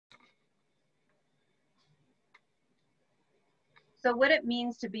So what it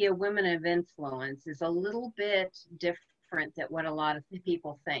means to be a woman of influence is a little bit different than what a lot of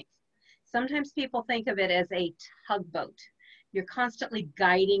people think. Sometimes people think of it as a tugboat. You're constantly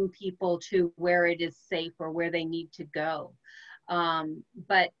guiding people to where it is safe or where they need to go.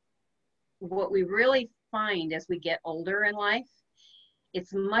 But what we really find as we get older in life,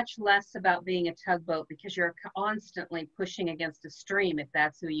 it's much less about being a tugboat because you're constantly pushing against a stream if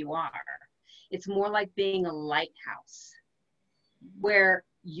that's who you are. It's more like being a lighthouse where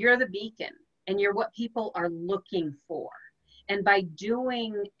you're the beacon and you're what people are looking for. And by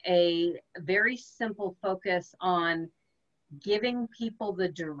doing a very simple focus on giving people the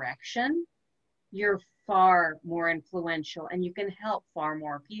direction, you're far more influential and you can help far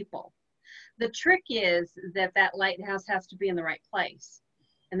more people. The trick is that that lighthouse has to be in the right place.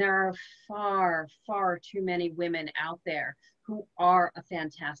 And there are far, far too many women out there who are a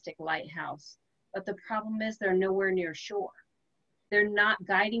fantastic lighthouse. But the problem is they're nowhere near shore. They're not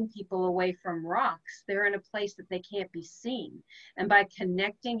guiding people away from rocks. They're in a place that they can't be seen. And by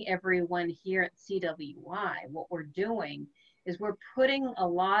connecting everyone here at CWI, what we're doing is we're putting a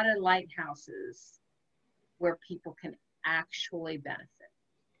lot of lighthouses where people can actually benefit.